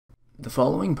The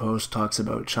following post talks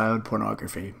about child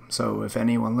pornography, so if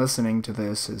anyone listening to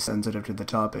this is sensitive to the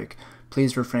topic,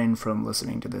 please refrain from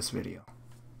listening to this video.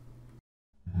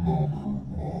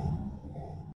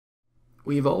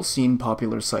 We've all seen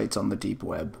popular sites on the deep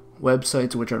web,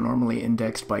 websites which are normally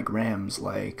indexed by grams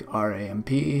like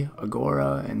RAMP,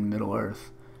 Agora, and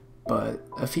Middle-earth. But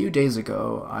a few days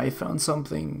ago, I found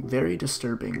something very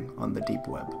disturbing on the deep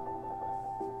web.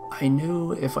 I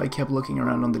knew if I kept looking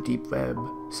around on the deep web,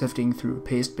 sifting through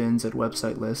paste bins at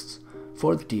website lists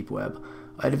for the deep web,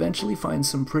 I'd eventually find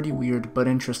some pretty weird but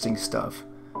interesting stuff.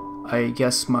 I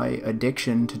guess my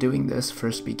addiction to doing this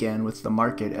first began with the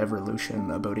market evolution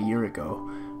about a year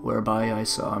ago, whereby I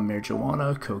saw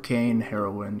marijuana, cocaine,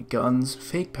 heroin, guns,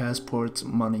 fake passports,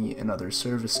 money, and other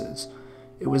services.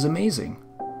 It was amazing,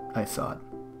 I thought.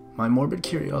 My morbid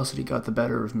curiosity got the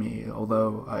better of me,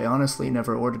 although I honestly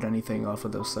never ordered anything off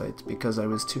of those sites because I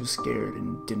was too scared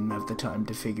and didn't have the time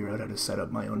to figure out how to set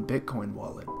up my own Bitcoin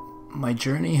wallet. My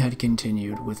journey had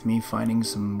continued with me finding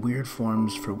some weird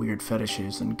forms for weird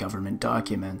fetishes in government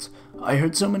documents. I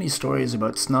heard so many stories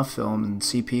about snuff film and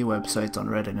CP websites on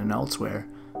Reddit and elsewhere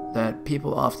that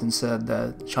people often said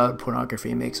that child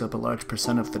pornography makes up a large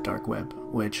percent of the dark web,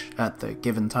 which at the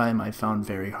given time I found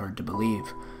very hard to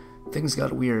believe. Things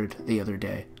got weird the other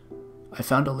day. I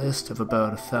found a list of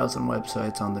about 1,000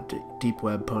 websites on the deep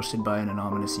web posted by an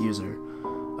anonymous user.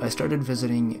 I started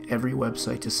visiting every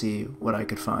website to see what I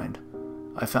could find.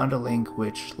 I found a link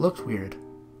which looked weird.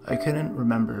 I couldn't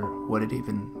remember what it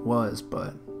even was,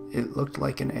 but it looked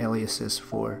like an aliasis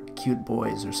for cute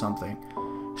boys or something.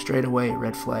 Straight away,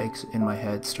 red flags in my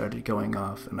head started going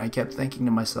off, and I kept thinking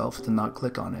to myself to not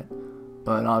click on it.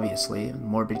 But obviously,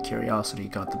 morbid curiosity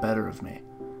got the better of me.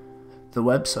 The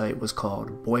website was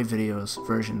called Boy Videos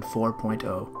version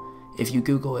 4.0. If you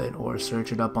Google it or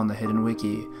search it up on the Hidden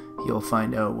Wiki, you'll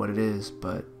find out what it is,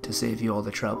 but to save you all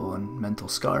the trouble and mental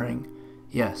scarring,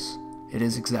 yes, it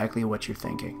is exactly what you're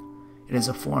thinking. It is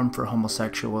a forum for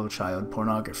homosexual child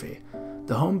pornography.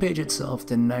 The homepage itself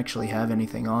didn't actually have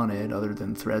anything on it other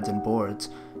than threads and boards.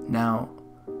 Now,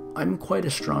 I'm quite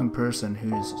a strong person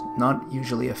who's not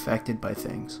usually affected by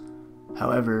things.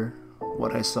 However,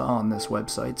 what I saw on this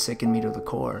website sickened me to the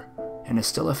core, and is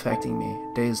still affecting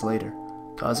me days later,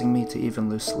 causing me to even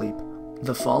lose sleep.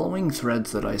 The following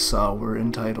threads that I saw were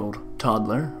entitled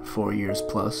Toddler, 4 years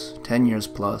plus, 10 years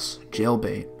plus,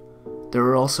 Jailbait. There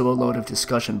were also a load of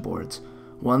discussion boards.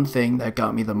 One thing that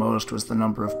got me the most was the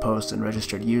number of posts and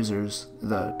registered users.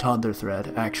 The Toddler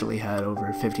thread actually had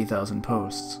over 50,000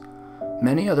 posts.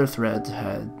 Many other threads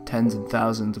had tens and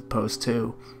thousands of posts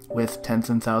too, with tens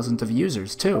and thousands of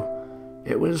users too.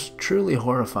 It was truly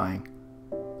horrifying.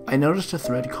 I noticed a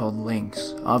thread called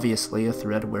Links, obviously a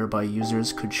thread whereby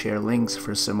users could share links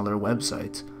for similar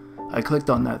websites. I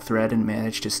clicked on that thread and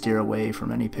managed to steer away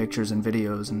from any pictures and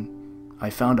videos, and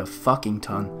I found a fucking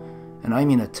ton, and I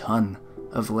mean a ton,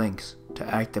 of links to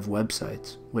active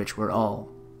websites, which were all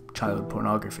child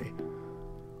pornography.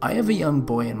 I have a young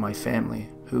boy in my family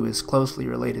who is closely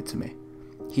related to me.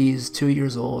 He's 2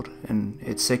 years old, and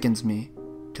it sickens me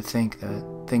to think that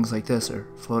things like this are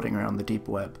floating around the deep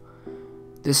web.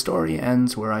 This story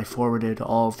ends where I forwarded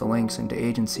all of the links into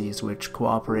agencies which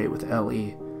cooperate with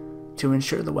LE to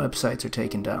ensure the websites are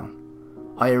taken down.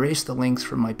 I erased the links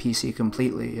from my PC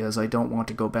completely as I don't want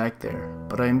to go back there,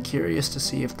 but I am curious to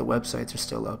see if the websites are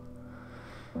still up.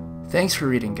 Thanks for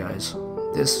reading, guys.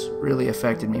 This really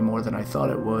affected me more than I thought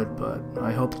it would, but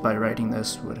I hoped by writing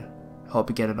this would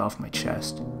help get it off my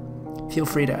chest. Feel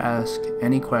free to ask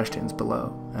any questions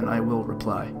below, and I will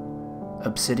reply.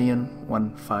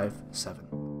 Obsidian157.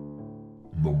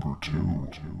 Number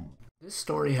 2. This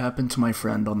story happened to my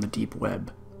friend on the deep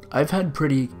web. I've had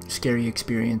pretty scary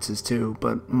experiences too,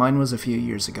 but mine was a few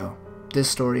years ago. This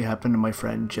story happened to my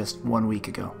friend just 1 week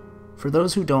ago. For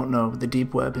those who don't know, the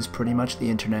deep web is pretty much the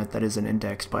internet that isn't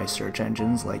indexed by search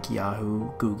engines like Yahoo,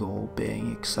 Google,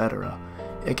 Bing, etc.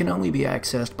 It can only be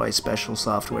accessed by special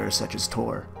software such as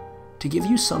Tor. To give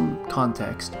you some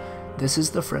context, this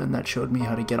is the friend that showed me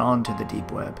how to get onto the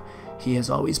deep web. He has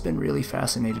always been really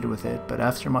fascinated with it, but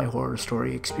after my horror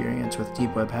story experience with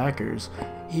deep web hackers,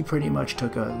 he pretty much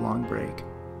took a long break.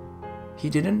 He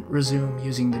didn't resume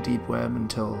using the deep web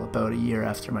until about a year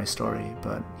after my story,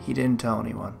 but he didn't tell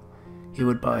anyone. He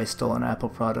would buy stolen Apple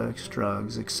products,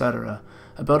 drugs, etc.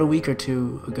 About a week or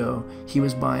two ago, he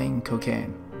was buying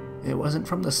cocaine. It wasn't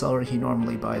from the seller he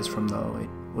normally buys from though, it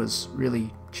was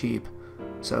really cheap.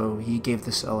 So he gave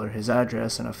the seller his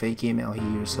address and a fake email he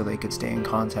used so they could stay in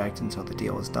contact until the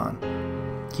deal was done.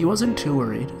 He wasn't too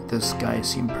worried. This guy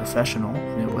seemed professional,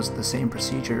 and it was the same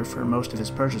procedure for most of his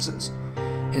purchases.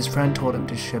 His friend told him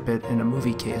to ship it in a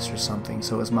movie case or something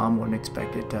so his mom wouldn't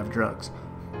expect it to have drugs.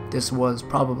 This was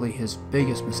probably his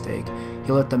biggest mistake.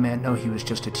 He let the man know he was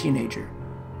just a teenager,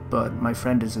 but my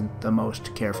friend isn't the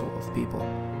most careful of people.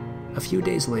 A few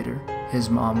days later, his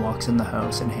mom walks in the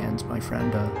house and hands my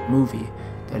friend a movie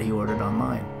that he ordered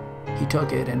online. He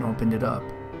took it and opened it up,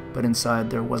 but inside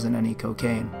there wasn't any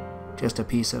cocaine, just a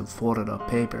piece of folded up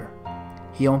paper.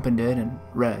 He opened it and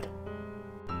read,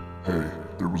 Hey,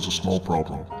 there was a small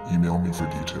problem. Email me for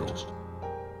details.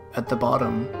 At the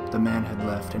bottom, the man had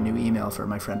left a new email for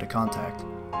my friend to contact.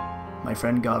 My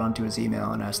friend got onto his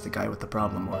email and asked the guy what the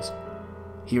problem was.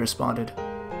 He responded,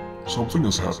 Something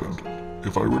has happened.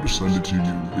 If I were to send it to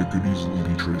you, it could easily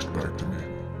be traced back to me,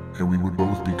 and we would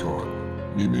both be caught.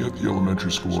 Meet me at the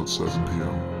elementary school at 7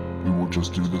 p.m. We will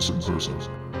just do this in person.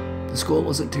 The school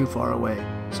wasn't too far away,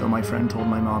 so my friend told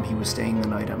my mom he was staying the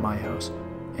night at my house,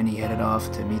 and he headed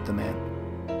off to meet the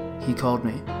man. He called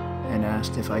me and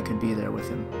asked if I could be there with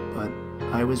him, but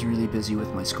I was really busy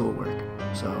with my schoolwork,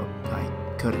 so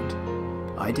I couldn't.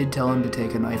 I did tell him to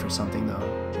take a knife or something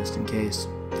though, just in case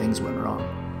things went wrong.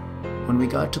 When we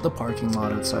got to the parking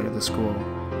lot outside of the school,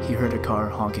 he heard a car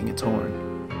honking its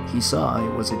horn. He saw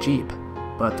it was a Jeep,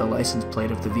 but the license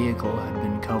plate of the vehicle had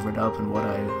been covered up in what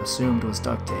I assumed was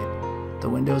duct tape. The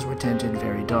windows were tinted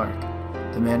very dark.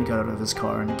 The man got out of his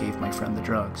car and gave my friend the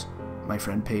drugs. My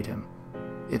friend paid him.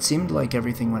 It seemed like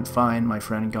everything went fine. My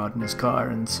friend got in his car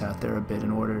and sat there a bit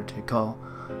in order to call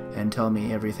and tell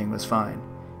me everything was fine.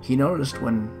 He noticed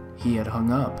when he had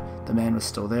hung up, the man was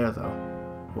still there though.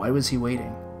 Why was he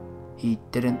waiting? He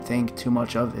didn't think too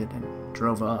much of it and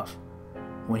drove off.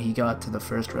 When he got to the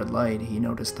first red light, he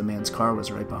noticed the man's car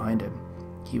was right behind him.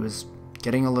 He was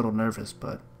getting a little nervous,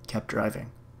 but kept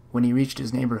driving. When he reached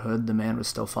his neighborhood, the man was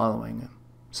still following him,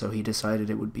 so he decided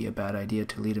it would be a bad idea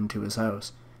to lead him to his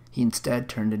house. He instead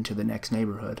turned into the next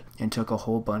neighborhood and took a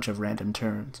whole bunch of random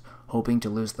turns, hoping to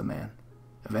lose the man.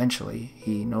 Eventually,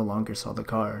 he no longer saw the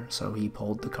car, so he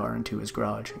pulled the car into his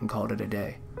garage and called it a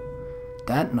day.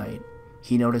 That night,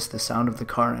 he noticed the sound of the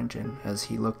car engine as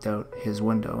he looked out his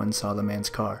window and saw the man's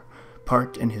car,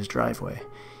 parked in his driveway.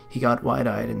 He got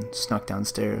wide-eyed and snuck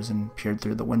downstairs and peered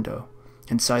through the window.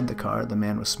 Inside the car, the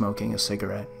man was smoking a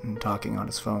cigarette and talking on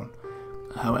his phone.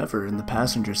 However, in the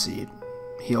passenger seat,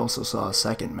 he also saw a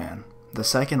second man. The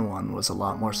second one was a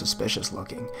lot more suspicious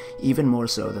looking, even more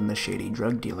so than the shady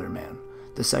drug dealer man.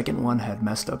 The second one had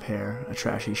messed up hair, a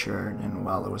trashy shirt, and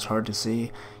while it was hard to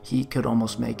see, he could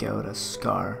almost make out a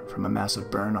scar from a massive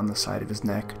burn on the side of his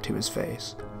neck to his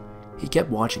face. He kept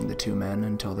watching the two men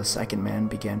until the second man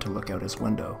began to look out his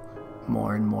window,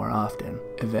 more and more often.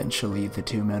 Eventually, the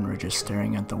two men were just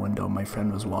staring at the window my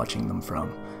friend was watching them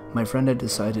from. My friend had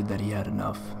decided that he had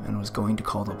enough and was going to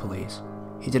call the police.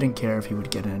 He didn't care if he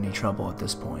would get in any trouble at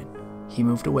this point. He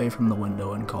moved away from the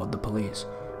window and called the police,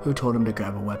 who told him to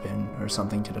grab a weapon or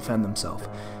something to defend himself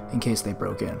in case they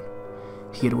broke in.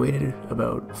 He had waited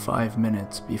about 5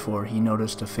 minutes before he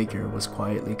noticed a figure was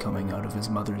quietly coming out of his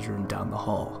mother's room down the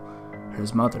hall.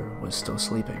 His mother was still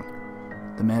sleeping.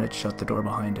 The man had shut the door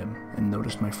behind him and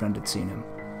noticed my friend had seen him.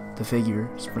 The figure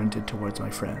sprinted towards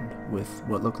my friend with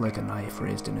what looked like a knife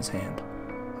raised in his hand.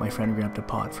 My friend grabbed a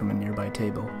pot from a nearby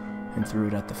table and threw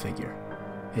it at the figure.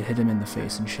 It hit him in the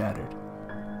face and shattered.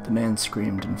 The man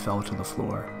screamed and fell to the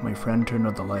floor. My friend turned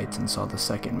on the lights and saw the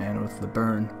second man with the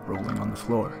burn rolling on the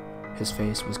floor. His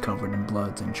face was covered in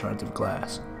bloods and shards of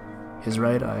glass. His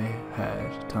right eye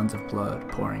had tons of blood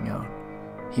pouring out.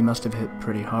 He must have hit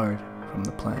pretty hard from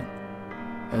the plant.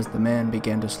 As the man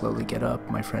began to slowly get up,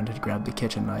 my friend had grabbed the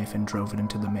kitchen knife and drove it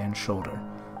into the man's shoulder.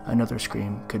 Another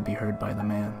scream could be heard by the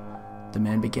man. The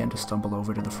man began to stumble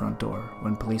over to the front door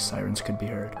when police sirens could be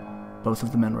heard. Both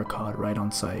of the men were caught right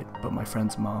on sight, but my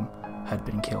friend's mom had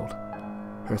been killed.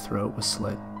 Her throat was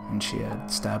slit, and she had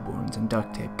stab wounds and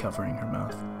duct tape covering her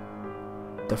mouth.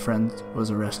 The friend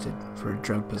was arrested for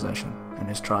drug possession, and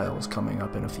his trial was coming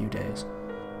up in a few days,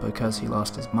 because he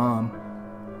lost his mom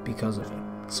because of it.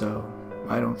 So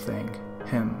I don't think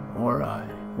him or I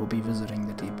will be visiting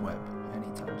the deep web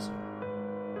anytime soon.